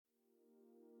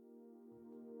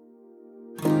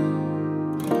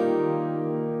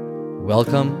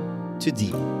Welcome to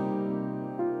Deep,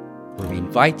 where we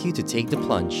invite you to take the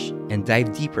plunge and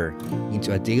dive deeper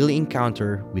into a daily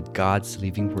encounter with God's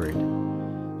living Word.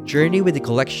 Journey with a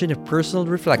collection of personal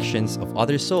reflections of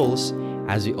other souls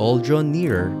as we all draw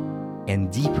nearer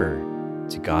and deeper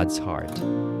to God's heart.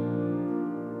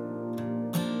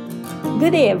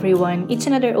 Good day, everyone. It's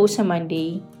another awesome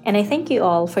Monday, and I thank you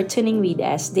all for tuning with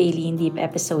us daily in Deep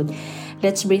episode.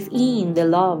 Let's breathe in the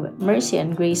love, mercy,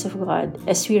 and grace of God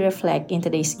as we reflect in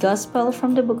today's Gospel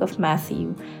from the book of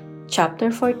Matthew,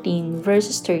 chapter 14,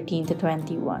 verses 13 to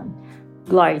 21.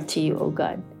 Glory to you, O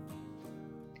God.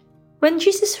 When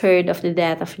Jesus heard of the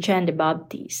death of John the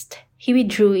Baptist, he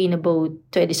withdrew in a boat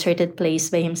to a deserted place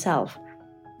by himself.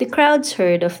 The crowds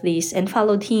heard of this and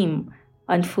followed him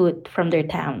on foot from their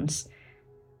towns.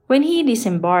 When he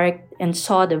disembarked and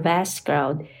saw the vast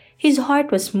crowd, his heart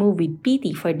was moved with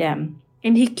pity for them,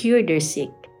 and he cured their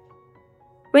sick.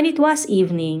 When it was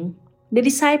evening, the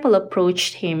disciple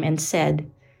approached him and said,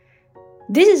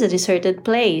 "This is a deserted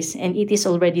place, and it is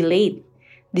already late.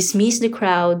 Dismiss the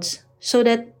crowds so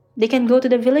that they can go to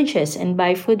the villages and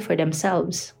buy food for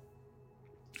themselves."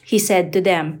 He said to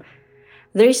them,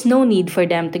 "There is no need for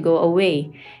them to go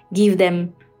away. Give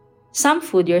them some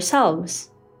food yourselves."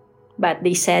 But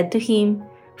they said to him,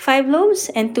 "5 loaves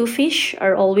and 2 fish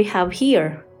are all we have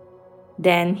here."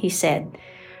 Then he said,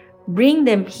 "Bring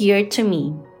them here to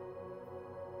me."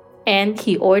 And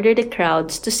he ordered the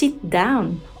crowds to sit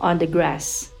down on the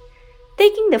grass.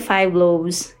 Taking the 5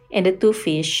 loaves and the 2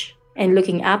 fish, and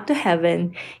looking up to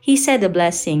heaven, he said a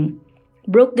blessing,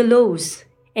 broke the loaves,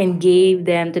 and gave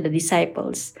them to the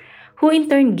disciples, who in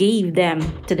turn gave them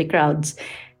to the crowds.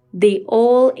 They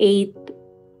all ate,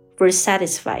 were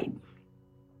satisfied.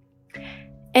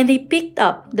 And they picked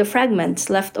up the fragments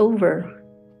left over,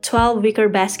 12 wicker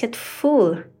baskets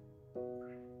full.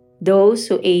 Those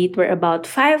who ate were about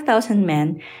 5,000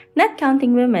 men, not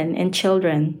counting women and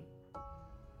children.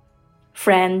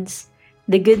 Friends,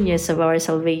 the good news of our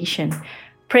salvation.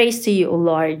 Praise to you, O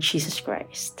Lord Jesus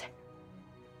Christ.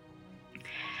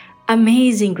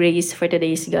 Amazing grace for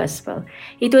today's gospel.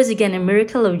 It was again a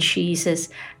miracle of Jesus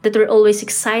that we're always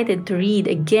excited to read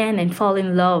again and fall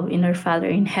in love in our Father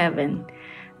in heaven.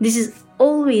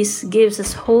 Always gives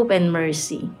us hope and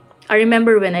mercy. I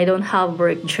remember when I don't have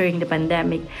work during the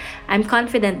pandemic, I'm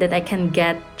confident that I can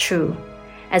get through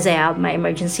as I have my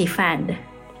emergency fund.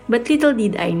 But little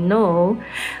did I know,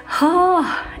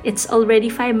 it's already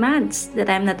 5 months that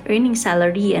I'm not earning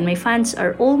salary and my funds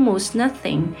are almost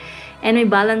nothing and my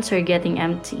balance are getting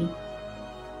empty.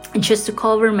 Just to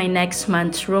cover my next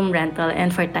month's room rental and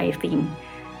for tithing.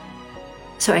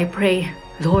 So I pray,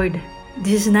 Lord,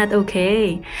 this is not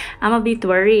okay. I'm a bit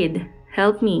worried.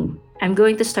 Help me. I'm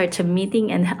going to start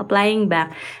submitting and applying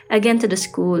back again to the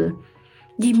school.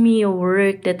 Give me a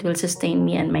work that will sustain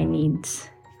me and my needs.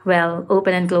 Well,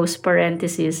 open and close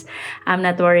parentheses, I'm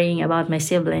not worrying about my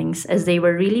siblings as they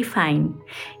were really fine,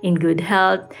 in good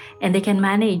health, and they can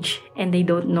manage, and they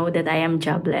don't know that I am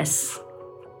jobless.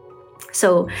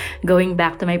 So, going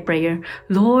back to my prayer,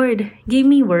 Lord, give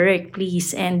me work,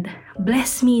 please, and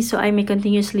bless me so I may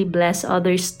continuously bless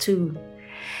others too.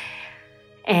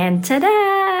 And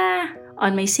ta-da!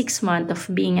 On my 6th month of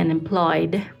being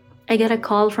unemployed, I got a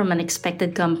call from an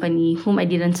unexpected company whom I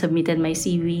didn't submitted my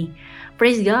CV.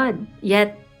 Praise God!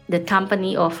 Yet, the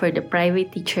company offered a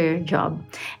private teacher job,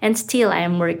 and still I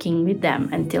am working with them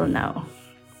until now.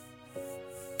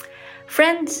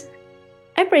 Friends,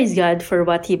 I praise God for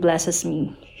what He blesses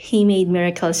me. He made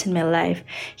miracles in my life.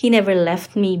 He never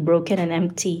left me broken and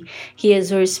empty. He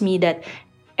assures me that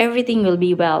everything will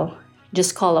be well.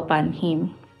 Just call upon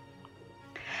Him.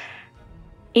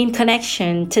 In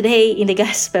connection, today in the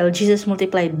Gospel, Jesus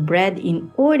multiplied bread in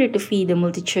order to feed a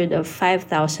multitude of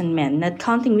 5,000 men, not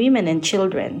counting women and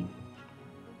children.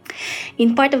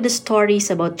 In part of the story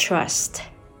is about trust.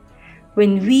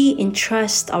 When we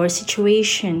entrust our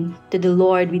situation to the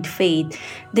Lord with faith,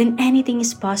 then anything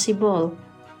is possible.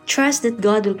 Trust that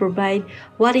God will provide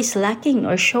what is lacking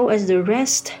or show us the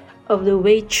rest of the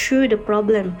way through the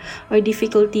problem or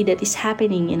difficulty that is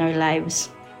happening in our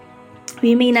lives.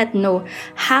 We may not know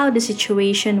how the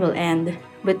situation will end,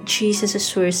 but Jesus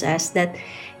assures us that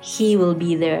He will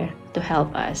be there to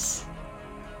help us.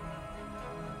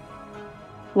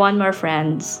 One more,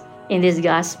 friends, in this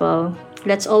gospel,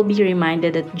 let's all be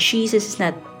reminded that Jesus is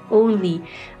not only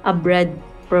a bread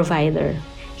provider,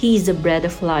 He is the bread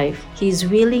of life. He is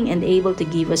willing and able to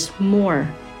give us more.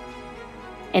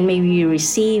 And may we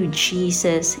receive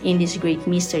Jesus in this great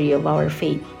mystery of our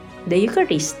faith, the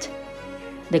Eucharist,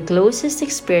 the closest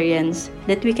experience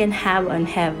that we can have on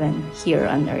heaven here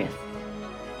on earth.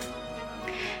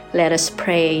 Let us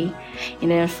pray. In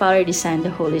the name of the Father, the Son, the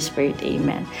Holy Spirit.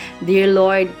 Amen. Dear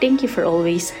Lord, thank you for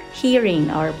always hearing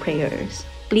our prayers.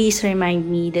 Please remind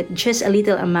me that just a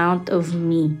little amount of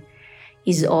me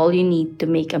is all you need to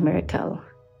make a miracle.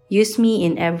 Use me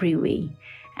in every way.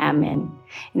 Amen.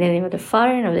 In the name of the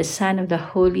Father, and of the Son, and of the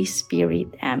Holy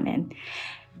Spirit. Amen.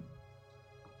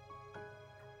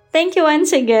 Thank you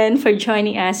once again for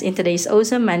joining us in today's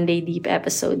Awesome Monday Deep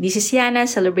episode. This is Yana,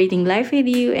 celebrating life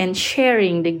with you and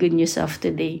sharing the good news of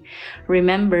today.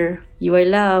 Remember, you are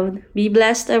loved. Be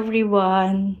blessed,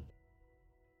 everyone.